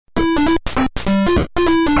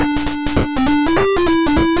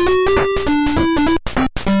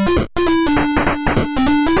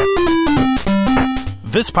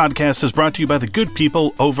This podcast is brought to you by the good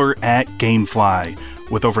people over at GameFly.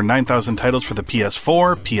 With over 9,000 titles for the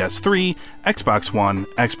PS4, PS3, Xbox One,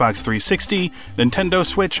 Xbox 360, Nintendo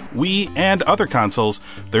Switch, Wii, and other consoles,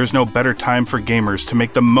 there's no better time for gamers to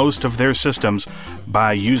make the most of their systems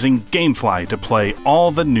by using GameFly to play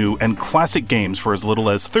all the new and classic games for as little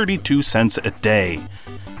as 32 cents a day.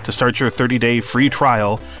 To start your 30-day free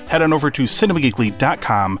trial, head on over to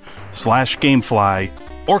cinemageekly.com/gamefly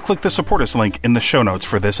or click the support us link in the show notes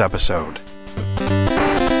for this episode.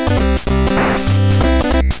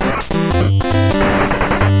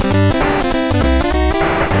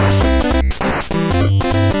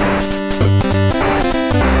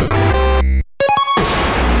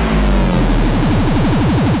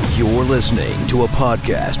 You're listening to a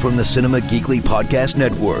podcast from the Cinema Geekly Podcast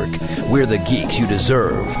Network. We're the geeks you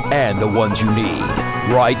deserve and the ones you need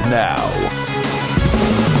right now.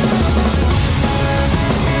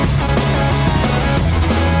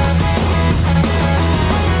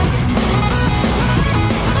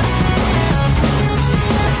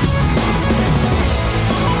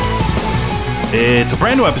 It's a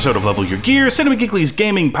brand new episode of Level Your Gear, Cinema Geekly's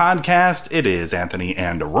gaming podcast. It is Anthony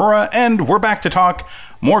and Aurora, and we're back to talk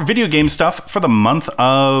more video game stuff for the month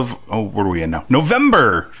of, what are we in now?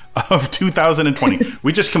 November of 2020.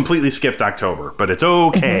 We just completely skipped October, but it's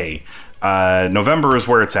okay. November is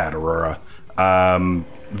where it's at, Aurora.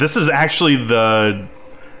 This is actually the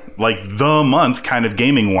month kind of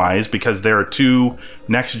gaming-wise, because there are two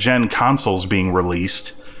next-gen consoles being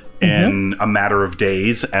released in a matter of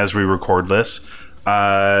days as we record this.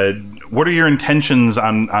 What are your intentions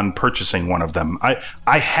on purchasing one of them?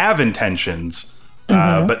 I have intentions,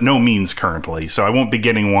 but no means currently, so I won't be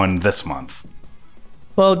getting one this month.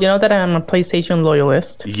 Well, you know that I'm a PlayStation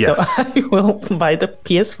loyalist, yes. So I will buy the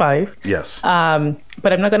PS5. Yes.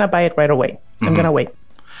 But I'm not going to buy it right away. I'm going to wait.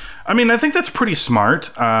 I mean, I think that's pretty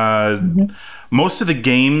smart. Most of the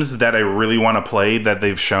games that I really want to play that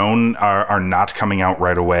they've shown are not coming out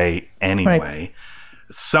right away anyway. Right.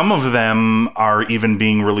 Some of them are even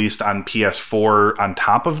being released on PS4 on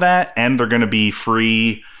top of that, and they're going to be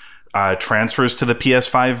free transfers to the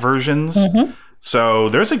PS5 versions. So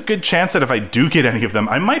there's a good chance that if I do get any of them,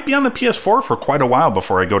 I might be on the PS4 for quite a while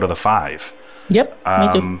before I go to the 5. Yep, me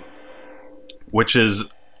too. Which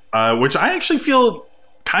I actually feel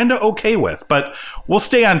kind of okay with, but we'll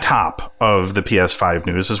stay on top of the PS5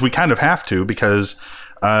 news, as we kind of have to, because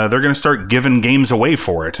they're going to start giving games away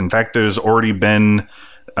for it. In fact, there's already been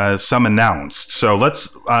some announced. So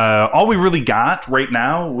let's all we really got right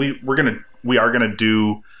now. We are gonna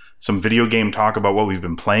do some video game talk about what we've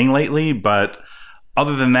been playing lately, but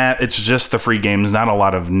other than that, it's just the free games. Not a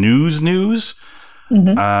lot of news.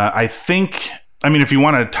 I mean, if you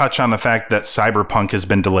want to touch on the fact that Cyberpunk has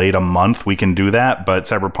been delayed a month, we can do that. But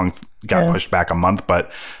Cyberpunk got pushed back a month.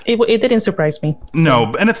 But it didn't surprise me.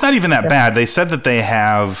 No, and it's not even that bad. They said that they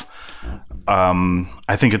have,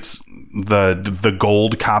 I think it's the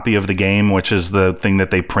gold copy of the game, which is the thing that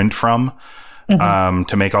they print from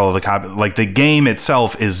to make all of the copy. Like, the game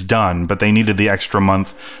itself is done, but they needed the extra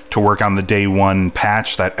month to work on the day one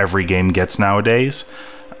patch that every game gets nowadays.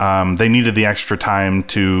 They needed the extra time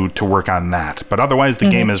to work on that. But otherwise, the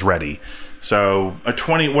game is ready. So a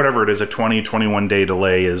 21 day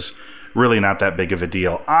delay is really not that big of a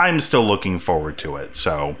deal. I'm still looking forward to it.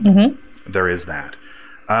 So there is that.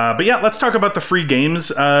 But yeah, let's talk about the free games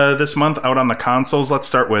this month out on the consoles. Let's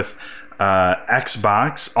start with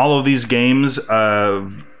Xbox. All of these games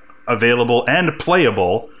available and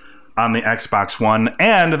playable on the Xbox One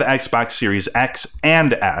and the Xbox Series X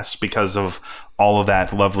and S because of all of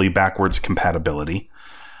that lovely backwards compatibility.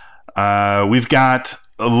 We've got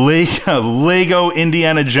Lego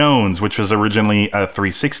Indiana Jones, which was originally a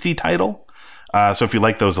 360 title. So if you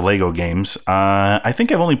like those Lego games, I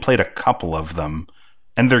think I've only played a couple of them.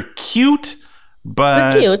 And they're cute,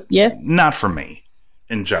 but not for me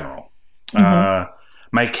in general.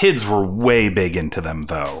 My kids were way big into them,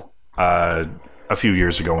 though, a few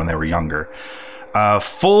years ago when they were younger.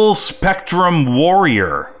 Full Spectrum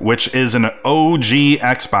Warrior, which is an OG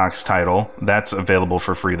Xbox title. That's available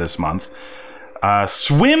for free this month.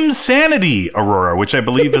 Swim Sanity, Aurora, which I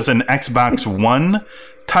believe is an Xbox One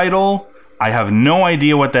title. I have no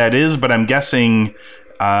idea what that is, but I'm guessing...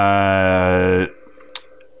 I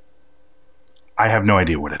have no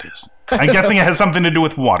idea what it is. I'm guessing it has something to do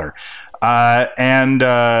with water. And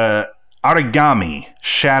Origami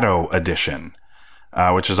Shadow Edition,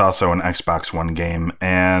 which is also an Xbox One game.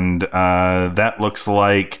 And that looks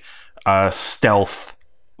like a stealth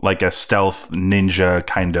ninja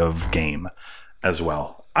kind of game as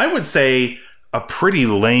well. I would say a pretty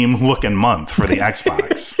lame looking month for the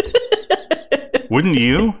Xbox. Wouldn't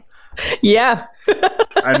you? Yeah.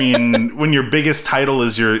 I mean, when your biggest title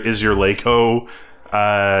is your Leiko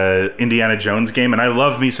Indiana Jones game, and I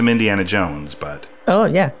love me some Indiana Jones, but Oh,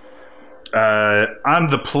 yeah. on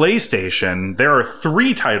the PlayStation, there are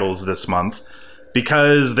 3 titles this month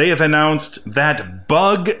because they have announced that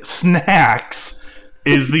Bug Snacks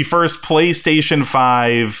is the first PlayStation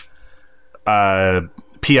 5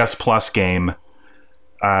 PS Plus game.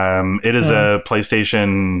 It is a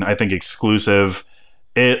PlayStation, I think, exclusive.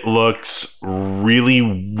 It looks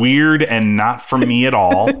really weird and not for me at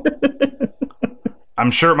all.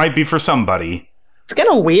 I'm sure it might be for somebody. It's kind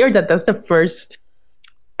of weird that that's the first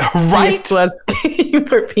Right? PS Plus game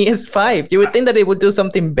for PS5. You would think that it would do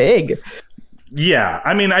something big. Yeah.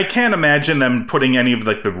 I mean, I can't imagine them putting any of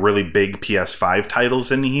like the really big PS5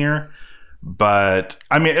 titles in here. But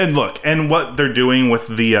I mean, and look, and what they're doing with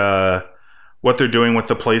the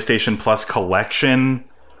PlayStation Plus collection.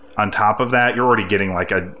 On top of that, you're already getting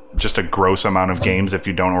like just a gross amount of games if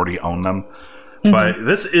you don't already own them. Mm-hmm. But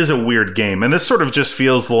this is a weird game, and this sort of just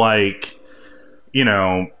feels like,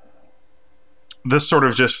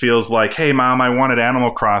 hey, Mom, I wanted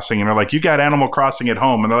Animal Crossing, and they're like, you got Animal Crossing at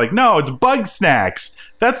home, and they're like, no, it's Bug Snacks.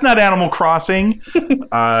 That's not Animal Crossing.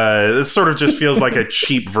 This sort of just feels like a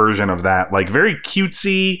cheap version of that, like very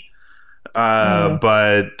cutesy,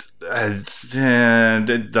 but.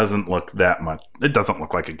 It doesn't look that much. It doesn't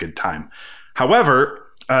look like a good time. However,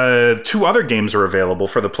 2 other games are available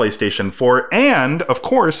for the PlayStation 4 and, of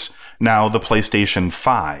course, now the PlayStation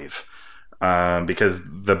 5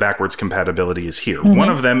 because the backwards compatibility is here. Mm-hmm. One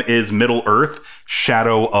of them is Middle-earth: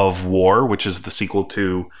 Shadow of War, which is the sequel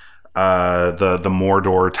to the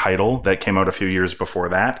Mordor title that came out a few years before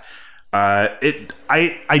that.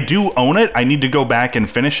 I do own it. I need to go back and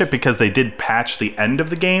finish it because they did patch the end of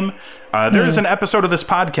the game. There is an episode of this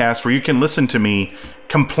podcast where you can listen to me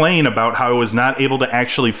complain about how I was not able to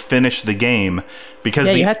actually finish the game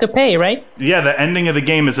because you had to pay, right? Yeah, the ending of the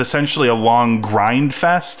game is essentially a long grind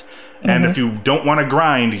fest, and if you don't want to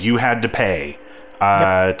grind, you had to pay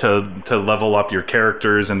to level up your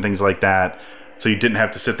characters and things like that. So you didn't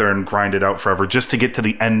have to sit there and grind it out forever just to get to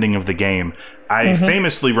the ending of the game. I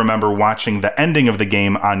famously remember watching the ending of the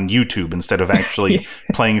game on YouTube instead of actually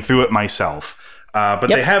playing through it myself. But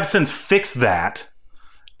they have since fixed that,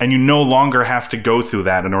 and you no longer have to go through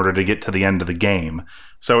that in order to get to the end of the game.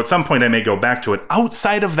 So at some point I may go back to it.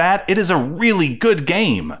 Outside of that, it is a really good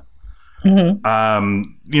game. The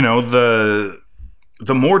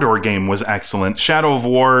Mordor game was excellent. Shadow of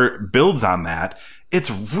War builds on that. It's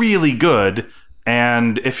really good.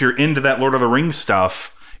 And if you're into that Lord of the Rings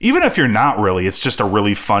stuff, even if you're not really, it's just a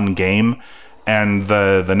really fun game. And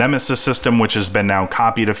the Nemesis system, which has been now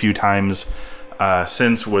copied a few times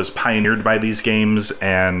since, was pioneered by these games.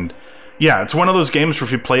 And yeah, it's one of those games where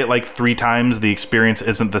if you play it like 3 times, the experience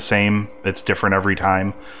isn't the same. It's different every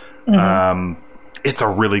time. It's a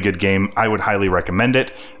really good game. I would highly recommend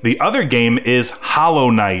it. The other game is Hollow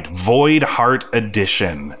Knight Void Heart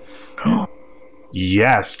Edition.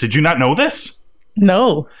 Yes. Did you not know this?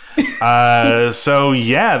 No. So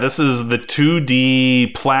yeah, this is the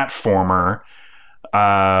 2D platformer.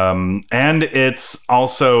 And it's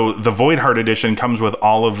also the Void Heart Edition comes with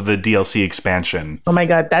all of the DLC expansion. Oh my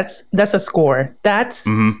God, that's a score.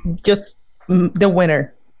 That's just the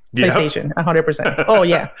winner. PlayStation, 100%. Oh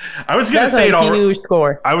yeah. I was gonna say it already. Huge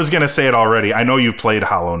score. I was gonna say it already. I know you've played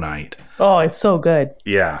Hollow Knight. Oh, it's so good.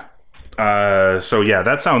 Yeah. So yeah,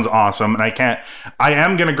 that sounds awesome, and I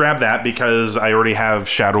am gonna grab that because I already have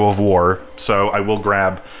Shadow of War, so I will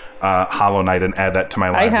grab Hollow Knight and add that to my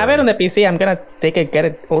library. I have it on the PC. I'm gonna get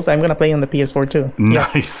it. Also, I'm gonna play on the PS4 too.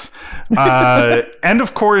 Nice. And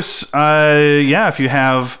of course, if you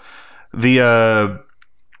have the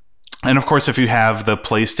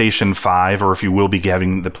PlayStation 5, or if you will be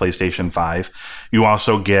getting the PlayStation 5, you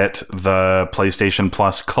also get the PlayStation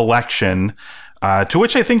Plus collection. To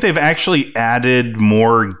which I think they've actually added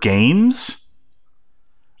more games.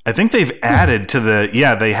 I think they've added to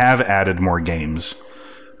they have added more games.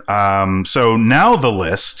 So now the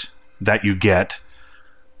list that you get,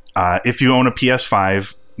 if you own a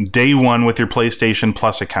PS5, day one with your PlayStation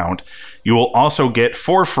Plus account, you will also get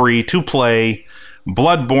for free to play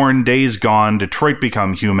Bloodborne, Days Gone, Detroit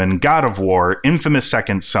Become Human, God of War, Infamous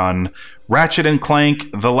Second Son, Ratchet &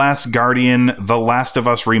 Clank, The Last Guardian, The Last of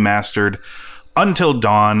Us Remastered, Until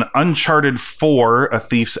Dawn, Uncharted 4, A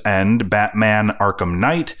Thief's End, Batman Arkham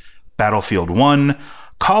Knight, Battlefield 1,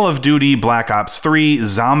 Call of Duty Black Ops 3,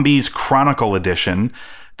 Zombies Chronicle Edition,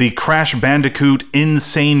 the Crash Bandicoot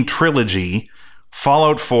Insane Trilogy,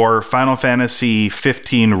 Fallout 4, Final Fantasy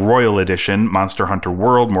 15 Royal Edition, Monster Hunter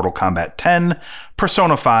World, Mortal Kombat 10,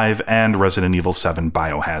 Persona 5, and Resident Evil 7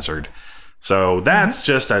 Biohazard. So that's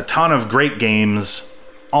just a ton of great games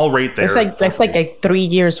all right there. That's like 3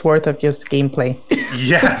 years worth of just gameplay.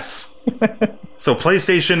 Yes. So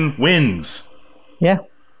PlayStation wins. Yeah.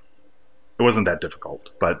 It wasn't that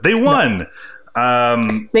difficult, but they won. No.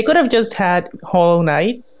 They could have just had Hollow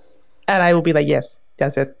Knight, and I would be like, yes,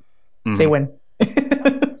 that's it. Mm-hmm. They win.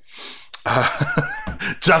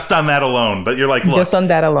 Just on that alone. But you're like, look. Just on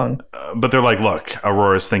that alone. But they're like, look,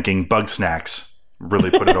 Aurora's thinking Bug Snacks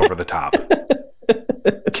really put it over the top.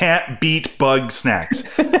 Can't beat Bug Snacks.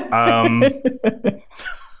 I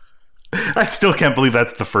still can't believe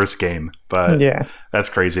that's the first game, but yeah, that's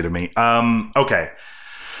crazy to me. Okay.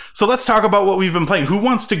 So let's talk about what we've been playing. Who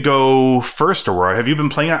wants to go first, Aurora? Have you been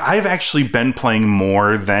playing? I've actually been playing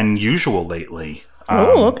more than usual lately.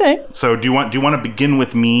 Oh, okay. So do you want to begin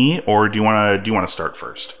with me, or do you want to start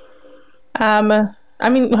first? I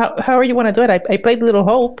mean, however you want to do it. I played Little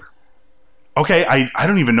Hope. Okay, I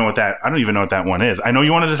don't even know what that one is. I know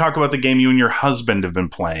you wanted to talk about the game you and your husband have been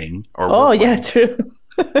playing. Yeah, true.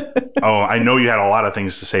 Oh, I know you had a lot of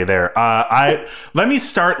things to say there. Let me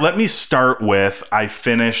start with I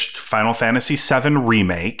finished Final Fantasy VII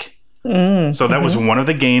Remake. So that was one of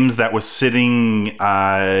the games that was sitting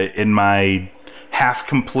in my half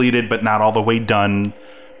completed but not all the way done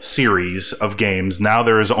series of games. Now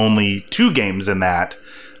there is only 2 games in that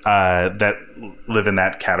that live in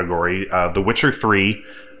that category: The Witcher 3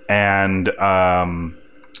 and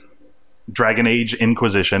Dragon Age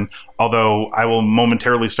Inquisition, although I will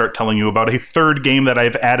momentarily start telling you about a third game that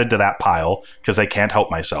I've added to that pile because I can't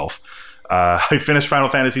help myself. I finished Final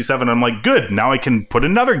Fantasy VII and I'm like, good, now I can put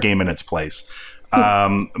another game in its place.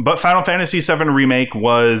 But Final Fantasy VII Remake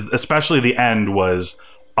was, especially the end, was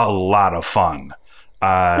a lot of fun.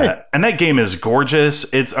 And that game is gorgeous.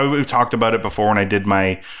 We've talked about it before when I did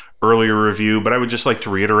my earlier review, but I would just like to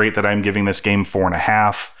reiterate that I'm giving this game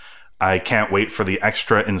 4.5. I can't wait for the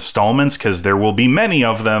extra installments because there will be many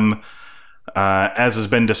of them. As has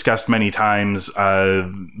been discussed many times,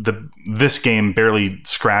 this game barely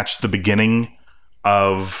scratched the beginning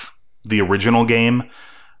of the original game.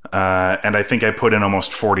 And I think I put in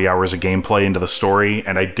almost 40 hours of gameplay into the story,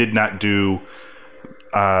 and I did not do...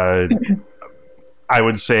 I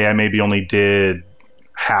would say I maybe only did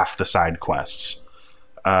half the side quests.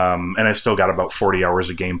 And I still got about 40 hours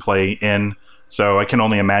of gameplay in. So I can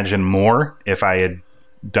only imagine more if I had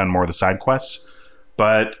done more of the side quests.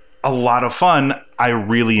 But a lot of fun. I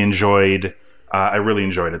really enjoyed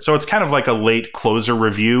it. So it's kind of like a late closer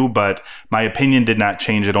review, but my opinion did not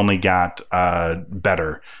change. It only got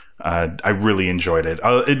better. I really enjoyed it.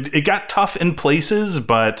 It got tough in places,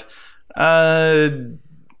 but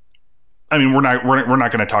I mean, we're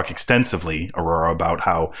not going to talk extensively, Aurora, about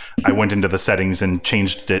how I went into the settings and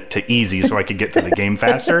changed it to easy so I could get through the game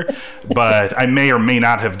faster. But I may or may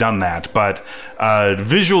not have done that. But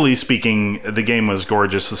visually speaking, the game was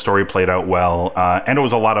gorgeous. The story played out well, and it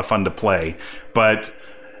was a lot of fun to play. But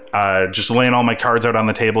just laying all my cards out on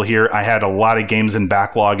the table here, I had a lot of games in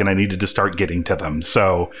backlog, and I needed to start getting to them.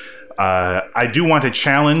 So I do want a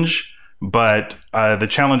challenge. But the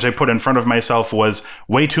challenge I put in front of myself was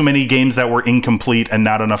way too many games that were incomplete and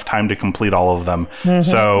not enough time to complete all of them.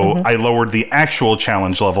 I lowered the actual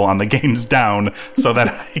challenge level on the games down so that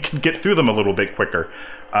I could get through them a little bit quicker.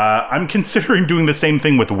 I'm considering doing the same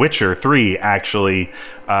thing with Witcher 3, actually,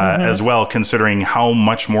 as well, considering how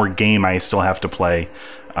much more game I still have to play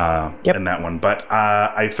in that one. But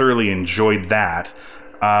I thoroughly enjoyed that.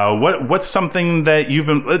 What's something that you've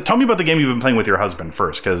been... Tell me about the game you've been playing with your husband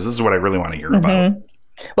first, because this is what I really want to hear about.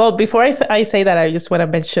 Well, before I say that, I just want to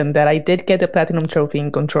mention that I did get the Platinum Trophy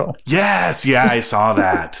in Control. Yes, yeah, I saw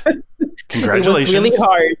that. Congratulations. It was really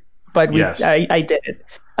hard, but yes. I did it.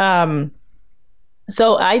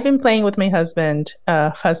 So I've been playing with my husband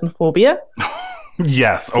Phasmophobia.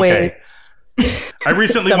 Yes, okay. I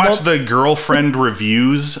recently watched the Girlfriend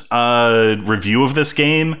Reviews review of this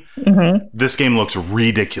game. This game looks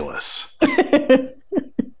ridiculous.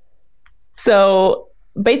 So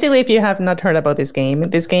basically, if you have not heard about this game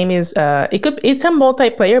is it's a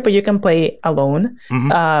multiplayer, but you can play alone.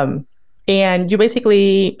 And you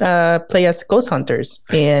basically play as ghost hunters,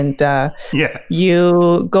 and yes.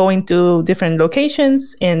 You go into different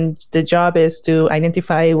locations, and the job is to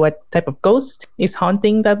identify what type of ghost is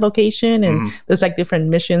haunting that location. And there's like different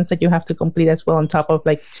missions that you have to complete as well, on top of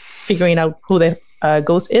like figuring out who the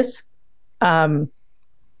ghost is.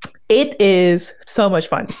 It is so much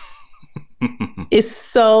fun. It's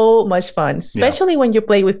so much fun, especially when you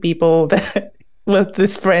play with people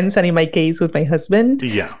with friends, and in my case, with my husband.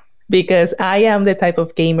 Yeah. because I am the type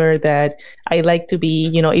of gamer that I like to be,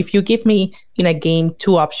 if you give me in a game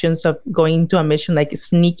 2 options of going to a mission like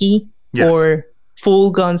sneaky or full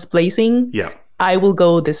guns blazing, I will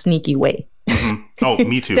go the sneaky way. Mm-hmm. Oh,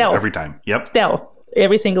 me too. Stealth. Every time. Yep. Stealth.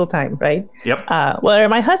 Every single time, right? Yep. Well,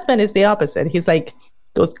 my husband is the opposite. He's like,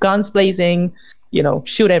 those guns blazing,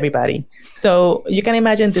 shoot everybody. So you can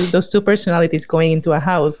imagine those 2 personalities going into a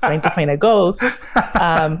house trying to find a ghost.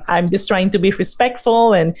 I'm just trying to be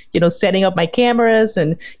respectful and, setting up my cameras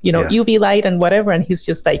and, UV light and whatever. And he's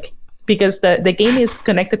just like, because the game is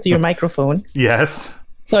connected to your microphone. Yes.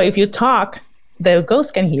 So if you talk, the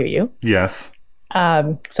ghost can hear you. Yes.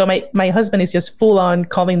 So my husband is just full on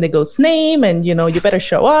calling the ghost's name and, you better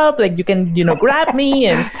show up. Like you can, grab me.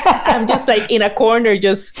 And I'm just like in a corner,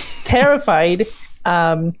 just terrified.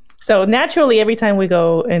 So naturally, every time we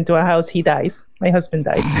go into a house, he dies. My husband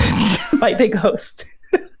dies by the ghost.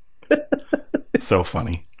 So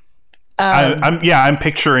funny. I'm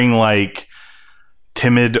picturing like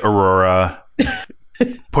timid Aurora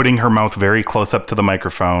putting her mouth very close up to the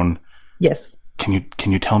microphone. Yes. Can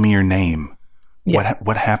you tell me your name? Yeah.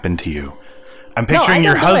 What happened to you? I'm picturing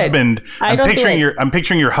your husband. I'm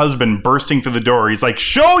picturing your husband bursting through the door. He's like,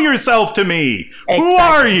 "Show yourself to me. Exactly. Who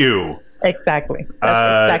are you?" Exactly.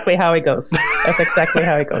 That's exactly how it goes. That's exactly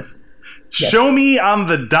how it goes. Yes. Show me on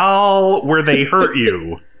the doll where they hurt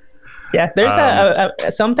you. Yeah, there's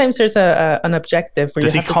sometimes there's an objective where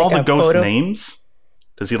does you have he call to take the a ghost photo. Names?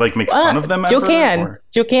 Does he like make fun of them? You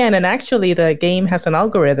can, and actually the game has an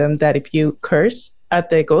algorithm that if you curse at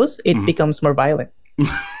the ghost, it becomes more violent.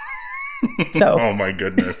 So, oh my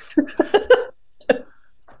goodness, that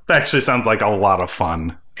actually sounds like a lot of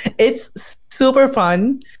fun. It's super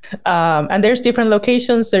fun, and there's different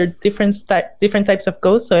locations. There are different types of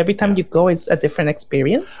ghosts. So every time you go, it's a different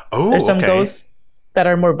experience. Oh, there's some ghosts that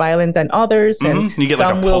are more violent than others, and you get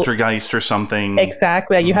like a poltergeist or something.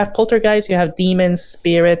 Exactly, you have poltergeists, you have demons,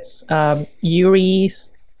 spirits,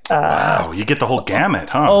 Yuris. Wow, you get the whole gamut,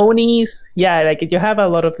 huh? Onis, yeah, like you have a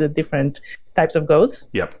lot of the different types of ghosts.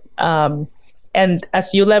 Yep. And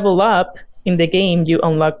as you level up in the game, you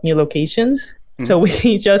unlock new locations. So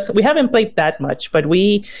we haven't played that much, but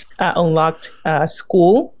we unlocked a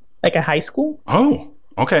school, like a high school. Oh,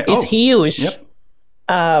 okay. It's huge.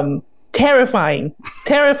 Yep. Terrifying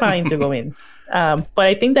to go in. But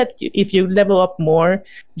I think that if you level up more,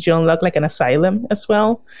 you unlock like an asylum as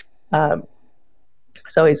well.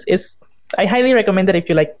 So I highly recommend it if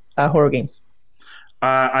you like horror games.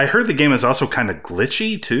 I heard the game is also kind of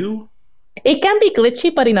glitchy too. It can be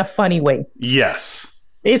glitchy, but in a funny way. Yes.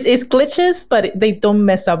 It's glitches, but they don't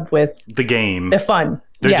mess up with the game. The fun.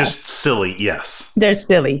 They're just silly, yes. They're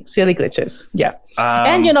silly glitches, yeah.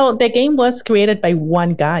 And, the game was created by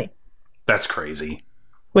one guy. That's crazy.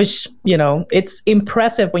 Which, it's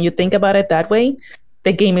impressive when you think about it that way.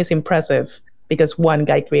 The game is impressive because one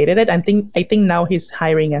guy created it. I think now he's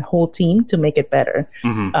hiring a whole team to make it better.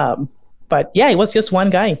 Mm-hmm. But yeah, it was just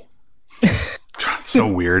one guy.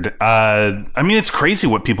 So weird. It's crazy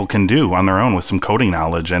what people can do on their own with some coding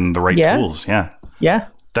knowledge and the right tools. Yeah.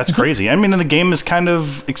 That's crazy. And the game is kind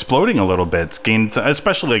of exploding a little bit. It's gained,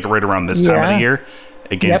 especially like right around this time of the year,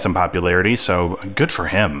 it gained some popularity. So good for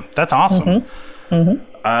him. That's awesome.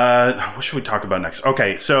 What should we talk about next?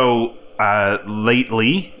 Okay, so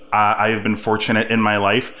lately I have been fortunate in my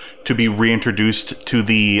life to be reintroduced to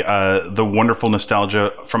the wonderful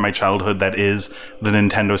nostalgia from my childhood that is the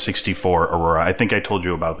Nintendo 64, Aurora. I think I told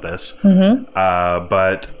you about this,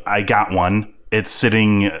 but I got one. It's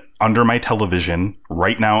sitting under my television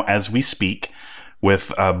right now as we speak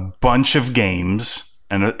with a bunch of games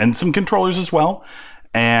and some controllers as well.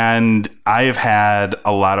 And I have had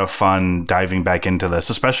a lot of fun diving back into this,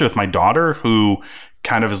 especially with my daughter, who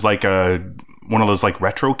kind of is like one of those like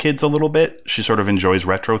retro kids a little bit. She sort of enjoys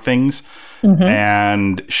retro things.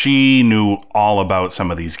 And she knew all about some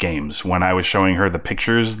of these games. When I was showing her the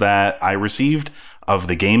pictures that I received of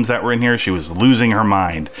the games that were in here, she was losing her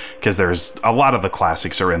mind because there's a lot of the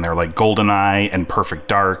classics are in there, like GoldenEye and Perfect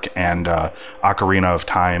Dark and Ocarina of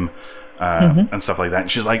Time. And stuff like that.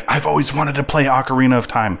 And she's like, I've always wanted to play Ocarina of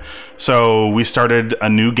Time. So we started a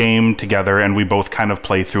new game together and we both kind of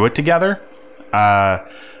play through it together.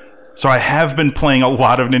 So I have been playing a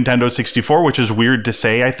lot of Nintendo 64, which is weird to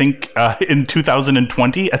say, I think, in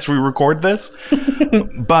 2020 as we record this.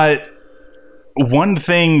 But one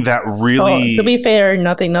thing that really... to be fair,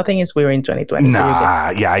 nothing is weird in 2020.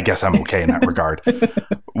 Nah, yeah, I guess I'm okay in that regard.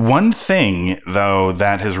 One thing, though,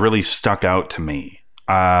 that has really stuck out to me,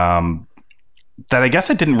 that I guess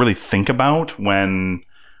I didn't really think about when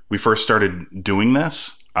we first started doing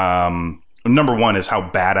this. Number one is how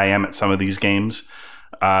bad I am at some of these games.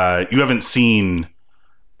 You haven't seen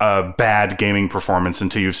a bad gaming performance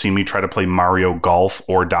until you've seen me try to play Mario Golf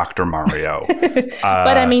or Dr. Mario.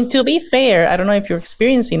 But I mean, to be fair, I don't know if you're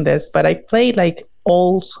experiencing this, but I've played like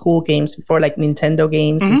old school games before, like Nintendo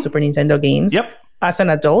games and Super Nintendo games. Yep. As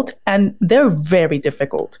an adult, and they're very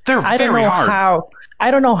difficult. They're very hard.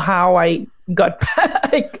 I don't know how I got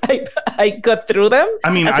I got through them.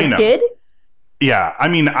 I mean, as I a know. kid. Yeah, I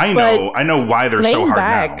mean, I know why they're so hard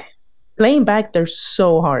now. Playing back, they're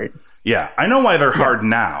so hard. Yeah, I know why they're hard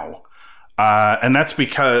now. And that's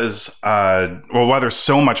because, why they're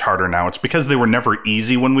so much harder now. It's because they were never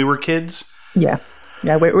easy when we were kids. Yeah.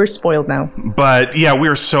 Yeah, we're spoiled now. But yeah,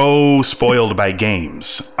 we're so spoiled by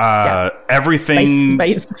games. Everything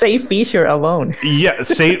by save feature alone. Yeah,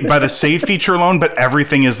 by the save feature alone, but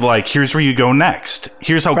everything is like, here's where you go next.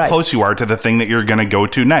 Here's how close you are to the thing that you're going to go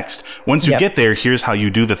to next. Once you get there, here's how you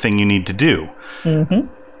do the thing you need to do. Mm-hmm.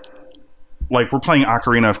 Like, we're playing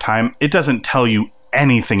Ocarina of Time. It doesn't tell you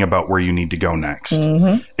anything about where you need to go next.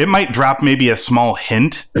 Mm-hmm. It might drop maybe a small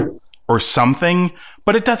hint or something,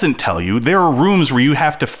 but it doesn't tell you. There are rooms where you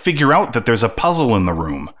have to figure out that there's a puzzle in the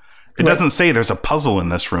room. It doesn't say there's a puzzle in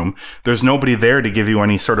this room. There's nobody there to give you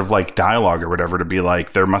any sort of like dialogue or whatever to be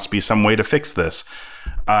like, there must be some way to fix this.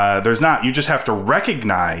 There's not. You just have to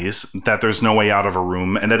recognize that there's no way out of a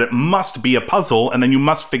room and that it must be a puzzle, and then you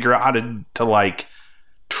must figure out how to like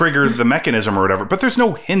trigger the mechanism or whatever. But there's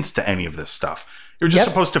no hints to any of this stuff. You're just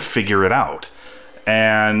supposed to figure it out.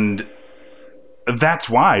 And that's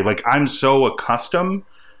why, like, I'm so accustomed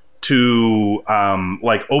to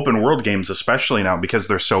like open world games, especially now because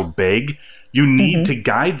they're so big. You need to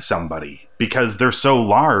guide somebody because they're so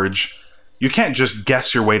large. You can't just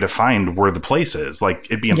guess your way to find where the place is. Like,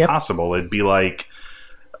 it'd be impossible. It'd be like,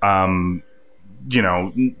 you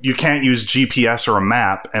know, you can't use GPS or a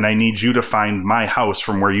map, and I need you to find my house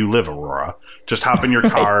from where you live, Aurora. Just hop in your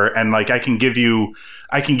car, and like I can give you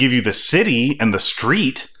the city and the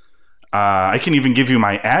street. I can even give you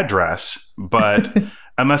my address, but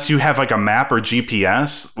unless you have like a map or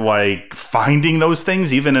GPS, like finding those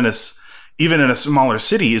things, even in a smaller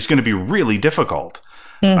city, is going to be really difficult.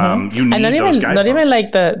 Mm-hmm. You need those guideposts. Not even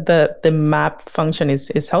like the map function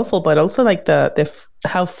is helpful, but also like the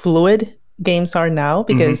how fluid games are now.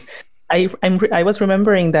 Because I was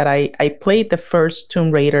remembering that I played the first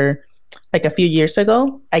Tomb Raider like a few years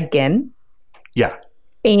ago again. Yeah,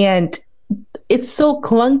 and it's so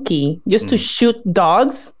clunky just to shoot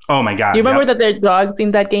dogs. Oh my god! You remember that there are dogs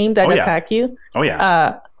in that game that attack you? Oh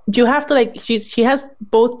yeah. You have to like she has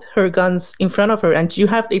both her guns in front of her, and you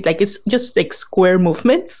have it like it's just like square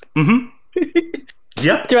movements. Mm-hmm.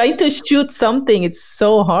 Yep. Trying to shoot something, it's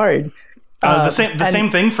so hard. The same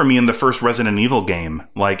thing for me in the first Resident Evil game.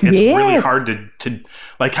 Like, it's really hard to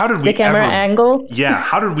like. How did we the camera angles? Yeah.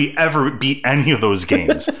 How did we ever beat any of those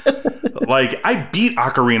games? Like, I beat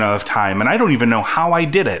Ocarina of Time, and I don't even know how I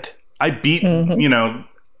did it. I beat you know,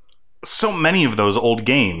 so many of those old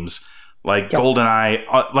games. Like GoldenEye,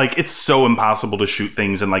 like it's so impossible to shoot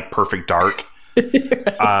things in like perfect dark.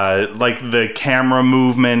 Like the camera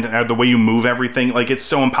movement, the way you move everything, like it's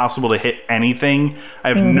so impossible to hit anything. I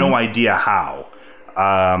have no idea how.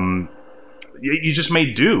 You just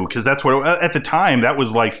made do, because that's what at the time that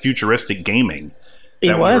was like futuristic gaming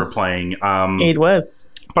that we were playing. It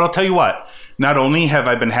was. But I'll tell you what. Not only have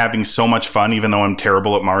I been having so much fun, even though I'm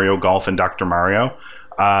terrible at Mario Golf and Dr. Mario.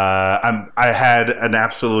 I had an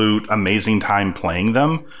absolute amazing time playing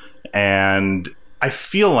them, and I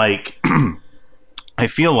feel like this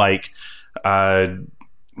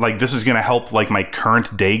is going to help like my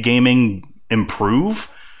current day gaming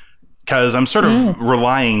improve, because I'm sort of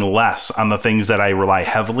relying less on the things that I rely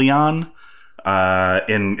heavily on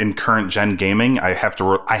in current gen gaming. I have to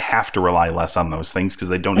rely less on those things because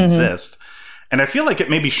they don't exist, and I feel like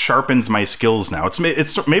it maybe sharpens my skills now.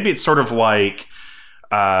 It's sort of like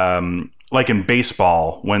in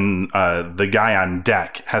baseball when the guy on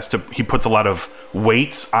deck he puts a lot of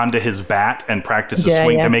weights onto his bat and practices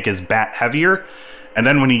swing to make his bat heavier, and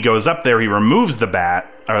then when he goes up there he removes the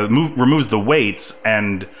bat or removes the weights,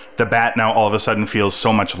 and the bat now all of a sudden feels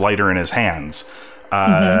so much lighter in his hands.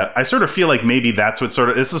 I sort of feel like maybe that's what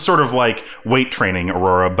this is sort of like weight training,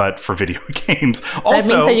 Aurora, but for video games. Also, that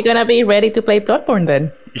means that you're gonna be ready to play Bloodborne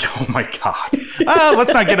then. Oh my god!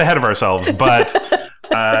 Let's not get ahead of ourselves, but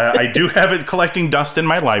I do have it collecting dust in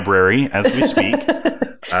my library as we speak.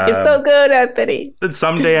 It's so good, Anthony.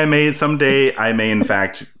 Someday I may in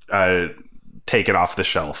fact take it off the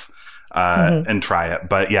shelf and try it.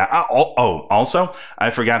 But yeah. Also, I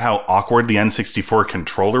forgot how awkward the N64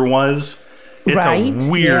 controller was. It's a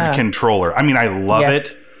weird controller. I mean, I love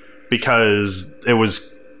it because it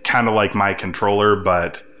was kind of like my controller,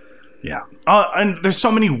 but yeah. And there's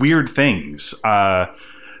so many weird things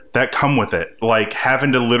that come with it, like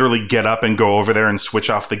having to literally get up and go over there and switch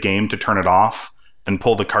off the game to turn it off and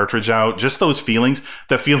pull the cartridge out. Just those feelings,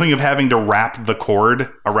 the feeling of having to wrap the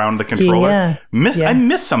cord around the controller. I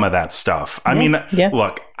miss some of that stuff. I mean,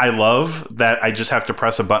 look, I love that I just have to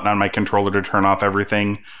press a button on my controller to turn off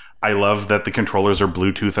everything. I love that the controllers are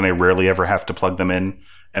Bluetooth and I rarely ever have to plug them in.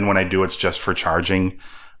 And when I do, it's just for charging.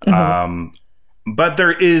 But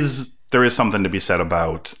there is something to be said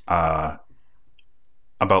about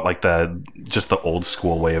like the old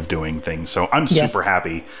school way of doing things. So I'm super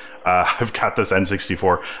happy. I've got this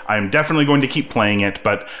N64. I'm definitely going to keep playing it,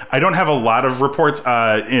 but I don't have a lot of reports.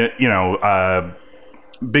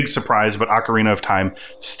 Big surprise, but Ocarina of Time,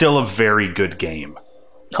 still a very good game.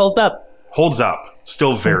 Holds up.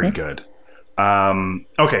 Still very good.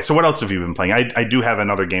 Okay, so what else have you been playing? I do have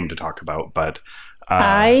another game to talk about, but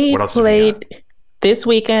what else played this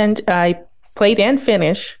weekend. I played and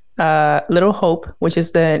finished Little Hope, which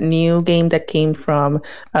is the new game that came from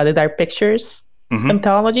the Dark Pictures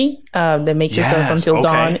anthology, the makers of Until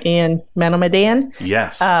Dawn and Man of Medan.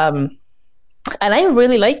 Yes. And I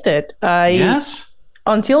really liked it.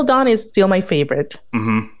 Until Dawn is still my favorite.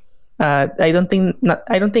 I don't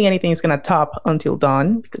think anything is gonna top Until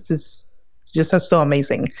Dawn because it's just so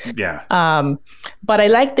amazing. Yeah. But I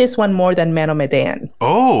like this one more than Man of Medan.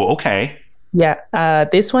 Oh, okay. Yeah.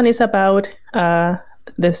 This one is about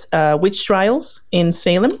this witch trials in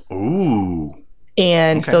Salem. Ooh.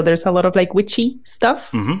 And so there's a lot of like witchy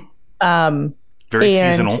stuff. Very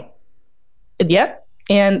seasonal. Yeah.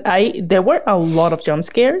 And there were a lot of jump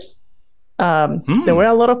scares. There were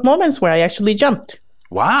a lot of moments where I actually jumped.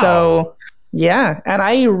 Wow. So yeah. And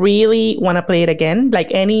I really want to play it again.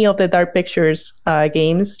 Like any of the Dark Pictures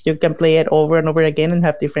games, you can play it over and over again and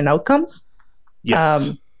have different outcomes.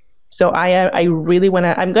 Yes. So I really want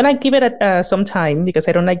to, I'm going to give it some time because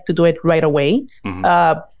I don't like to do it right away.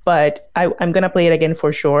 But I'm going to play it again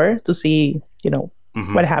for sure to see,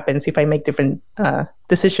 what happens if I make different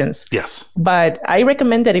decisions. Yes. But I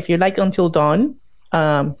recommend that if you like Until Dawn,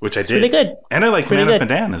 which I did. It's really good. And I like Man of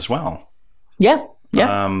Medan as well. Yeah.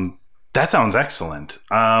 Yeah. That sounds excellent.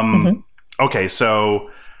 Okay. So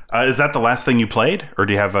is that the last thing you played or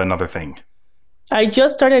do you have another thing? I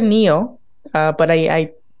just started Neo, but I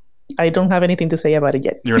don't have anything to say about it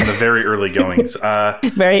yet. You're in the very early goings.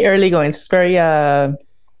 Very early goings. It's very,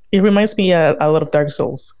 it reminds me a lot of Dark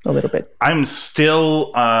Souls a little bit. I'm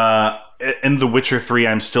still, in The Witcher 3,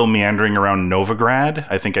 I'm still meandering around Novigrad.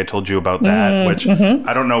 I think I told you about that, which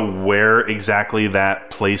I don't know where exactly that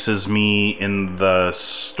places me in the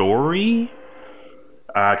story.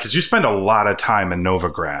 Because you spend a lot of time in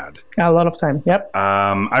Novigrad. A lot of time, yep.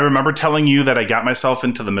 I remember telling you that I got myself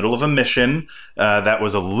into the middle of a mission that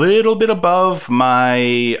was a little bit above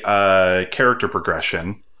my character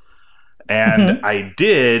progression. And I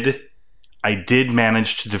did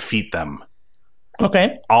manage to defeat them.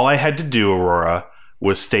 Okay. All I had to do, Aurora,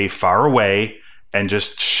 was stay far away and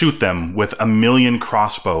just shoot them with 1,000,000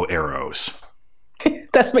 crossbow arrows.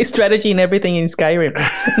 That's my strategy in everything in Skyrim.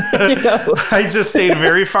 I just stayed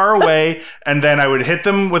very far away, and then I would hit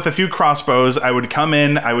them with a few crossbows. I would come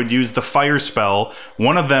in, I would use the fire spell.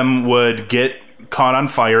 One of them would get caught on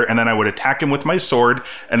fire, and then I would attack him with my sword,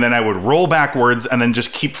 and then I would roll backwards and then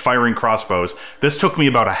just keep firing crossbows. This took me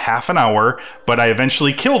about a half an hour, but I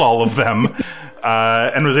eventually killed all of them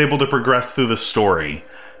and was able to progress through the story.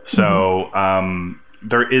 So,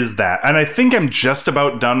 there is that. And I think I'm just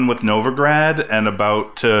about done with Novigrad and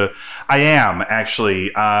I am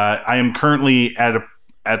actually, I am currently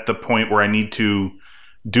at the point where I need to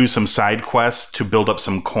do some side quests to build up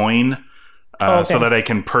some coin, so that I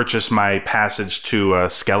can purchase my passage to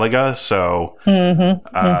Skellige. So,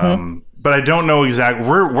 but I don't know exactly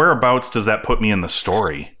whereabouts does that put me in the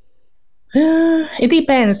story? It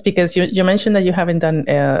depends because you mentioned that you haven't done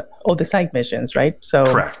all the side missions, right? So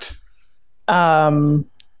correct.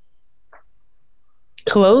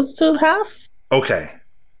 Close to half. Okay.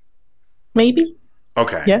 Maybe.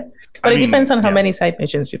 Okay. Yeah, but it depends on how many side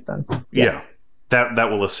missions you've done. Yeah. That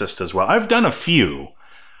will assist as well. I've done a few,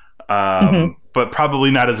 but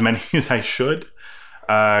probably not as many as I should,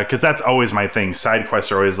 because that's always my thing. Side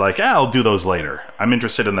quests are always like, I'll do those later. I'm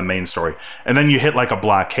interested in the main story, and then you hit like a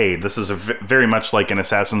blockade. This is very much like an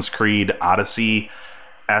Assassin's Creed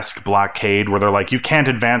Odyssey-esque blockade where they're like, you can't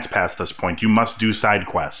advance past this point. You must do side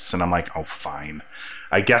quests, and I'm like, oh, fine.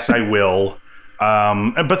 I guess I will.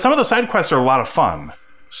 But some of the side quests are a lot of fun.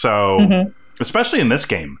 So, especially in this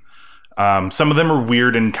game. Some of them are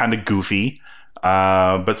weird and kind of goofy,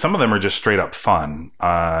 but some of them are just straight up fun.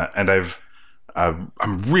 And I've I'm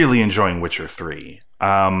really enjoying Witcher 3.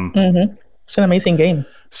 It's an amazing game.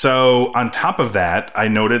 So on top of that, I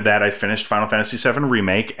noted that I finished Final Fantasy VII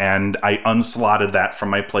Remake, and I unslotted that from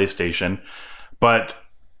my PlayStation. But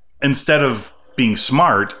instead of being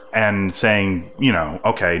smart and saying,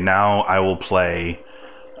 okay, now I will play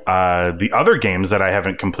the other games that I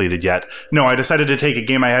haven't completed yet. No, I decided to take a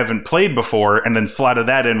game I haven't played before and then slotted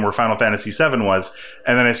that in where Final Fantasy VII was,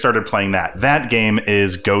 and then I started playing that. That game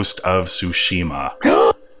is Ghost of Tsushima.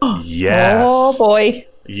 Yes. Oh boy.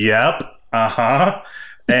 Yep. Uh-huh.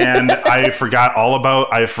 And I've forgotten all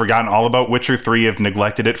about Witcher 3. I've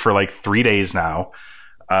neglected it for like 3 days now.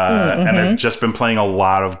 And I've just been playing a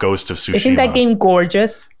lot of Ghost of Tsushima. Isn't that game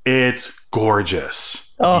gorgeous? It's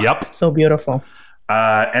gorgeous. Oh, yep. So beautiful.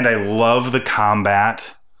 And I love the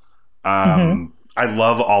combat. I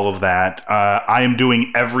love all of that. I am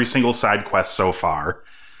doing every single side quest so far.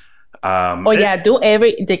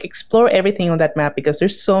 Explore everything on that map, because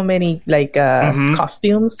there's so many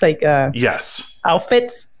costumes, yes,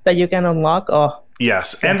 outfits that you can unlock. Oh,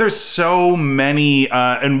 yes, and there's so many.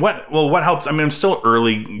 And what helps? I mean, I'm still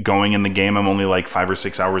early going in the game. I'm only like 5 or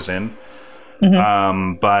 6 hours in.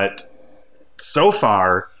 But so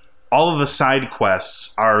far, all of the side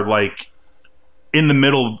quests are like in the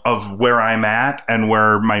middle of where I'm at and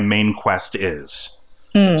where my main quest is.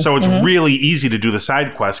 So it's really easy to do the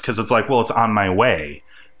side quest because it's like, well, it's on my way.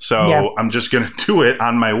 So I'm just going to do it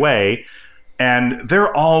on my way. And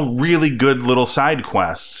they're all really good little side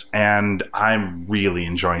quests. And I'm really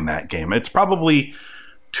enjoying that game. It's probably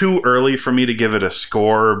too early for me to give it a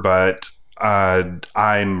score, but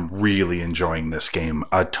I'm really enjoying this game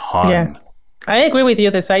a ton. Yeah. I agree with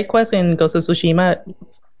you. The side quests in Ghost of Tsushima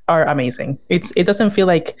are amazing. It doesn't feel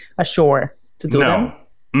like a chore to do them.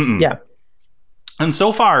 Yeah. And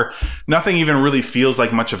so far, nothing even really feels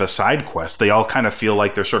like much of a side quest. They all kind of feel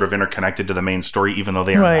like they're sort of interconnected to the main story, even though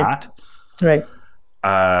they are not. Right.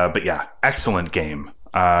 But yeah, excellent game.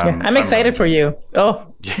 I'm excited for you.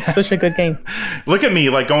 Oh, it's such a good game. Look at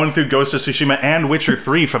me, like going through Ghost of Tsushima and Witcher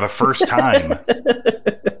 3 for the first time.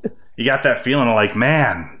 You got that feeling of like,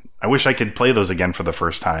 man, I wish I could play those again for the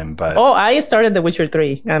first time. But I started The Witcher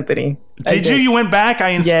 3, Anthony. Did you? You went back? I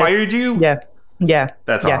inspired you? Yeah.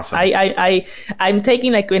 That's awesome. I'm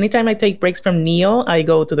taking, like, anytime I take breaks from Neo, I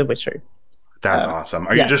go to The Witcher. That's awesome.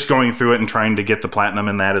 Are you just going through it and trying to get the platinum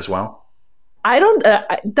in that as well? I don't,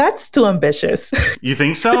 that's too ambitious. You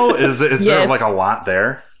think so? Is there like a lot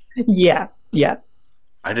there? Yeah.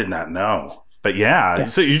 I did not know. But yeah,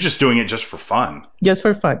 so you're just doing it just for fun. Just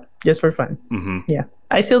for fun. Mm-hmm. Yeah.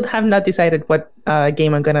 I still have not decided what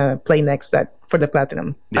game I'm going to play next for the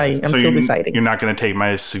platinum. Yeah. I'm still deciding. You're not going to take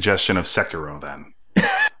my suggestion of Sekiro then?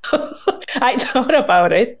 I thought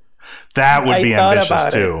about it. That would be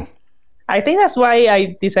ambitious too. I think that's why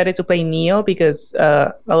I decided to play Neo, because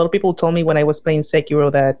a lot of people told me when I was playing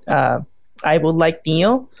Sekiro that I would like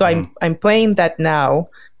Neo. So I'm playing that now,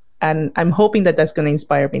 and I'm hoping that that's going to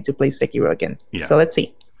inspire me to play Sekiro again. Yeah. So let's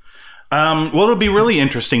see. Well, it'll be really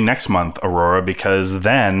interesting next month, Aurora, because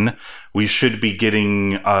then we should be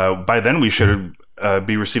getting, by then we should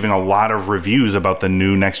be receiving a lot of reviews about the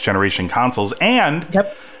new next generation consoles. And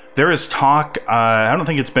there is talk, I don't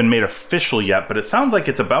think it's been made official yet, but it sounds like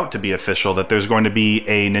it's about to be official, that there's going to be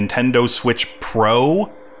a Nintendo Switch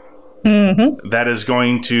Pro that is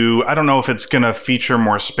going to, I don't know if it's going to feature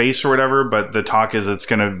more space or whatever, but the talk is it's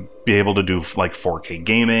going to be able to do like 4K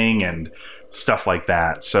gaming and stuff like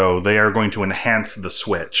that. So they are going to enhance the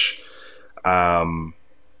Switch,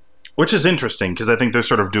 which is interesting because I think they're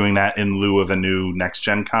sort of doing that in lieu of a new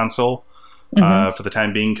next-gen console for the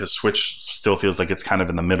time being, because Switch still feels like it's kind of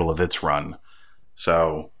in the middle of its run.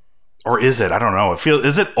 So, or is it? I don't know.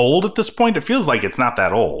 Is it old at this point? It feels like it's not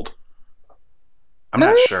that old. I'm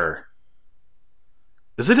not sure.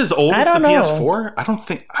 Is it as old as the PS4?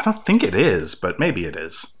 I don't think it is, but maybe it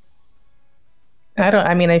is.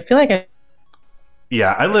 I feel like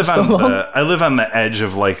yeah, I live on the edge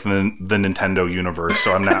of like the Nintendo universe,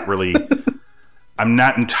 so I'm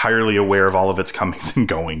not entirely aware of all of its comings and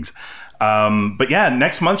goings. But yeah,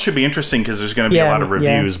 next month should be interesting because there's going to be a lot of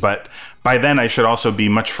reviews. But by then, I should also be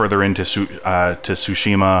much further into to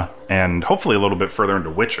Tsushima and hopefully a little bit further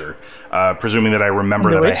into Witcher, presuming that I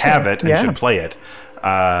remember that I have it and should play it.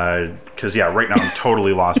 Because right now I'm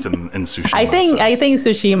totally lost in Tsushima. I think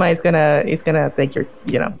Tsushima is gonna take your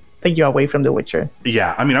take you away from The Witcher.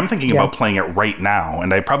 Yeah, I mean, I'm thinking about playing it right now,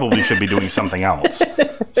 and I probably should be doing something else.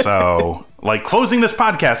 So, like closing this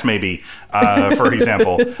podcast, maybe, for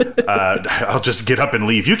example. I'll just get up and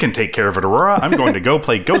leave. You can take care of it, Aurora. I'm going to go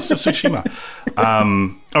play Ghost of Tsushima.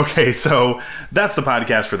 Okay, so that's the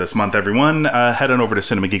podcast for this month, everyone. Head on over to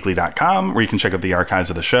cinemageekly.com, where you can check out the archives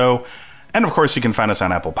of the show. And, of course, you can find us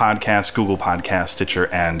on Apple Podcasts, Google Podcasts, Stitcher,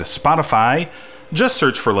 and Spotify. Just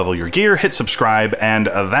search for Level Your Gear, hit subscribe, and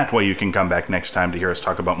that way you can come back next time to hear us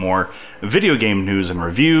talk about more video game news and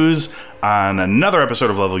reviews on another episode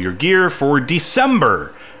of Level Your Gear for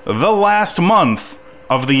December, the last month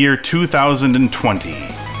of the year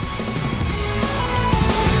 2020.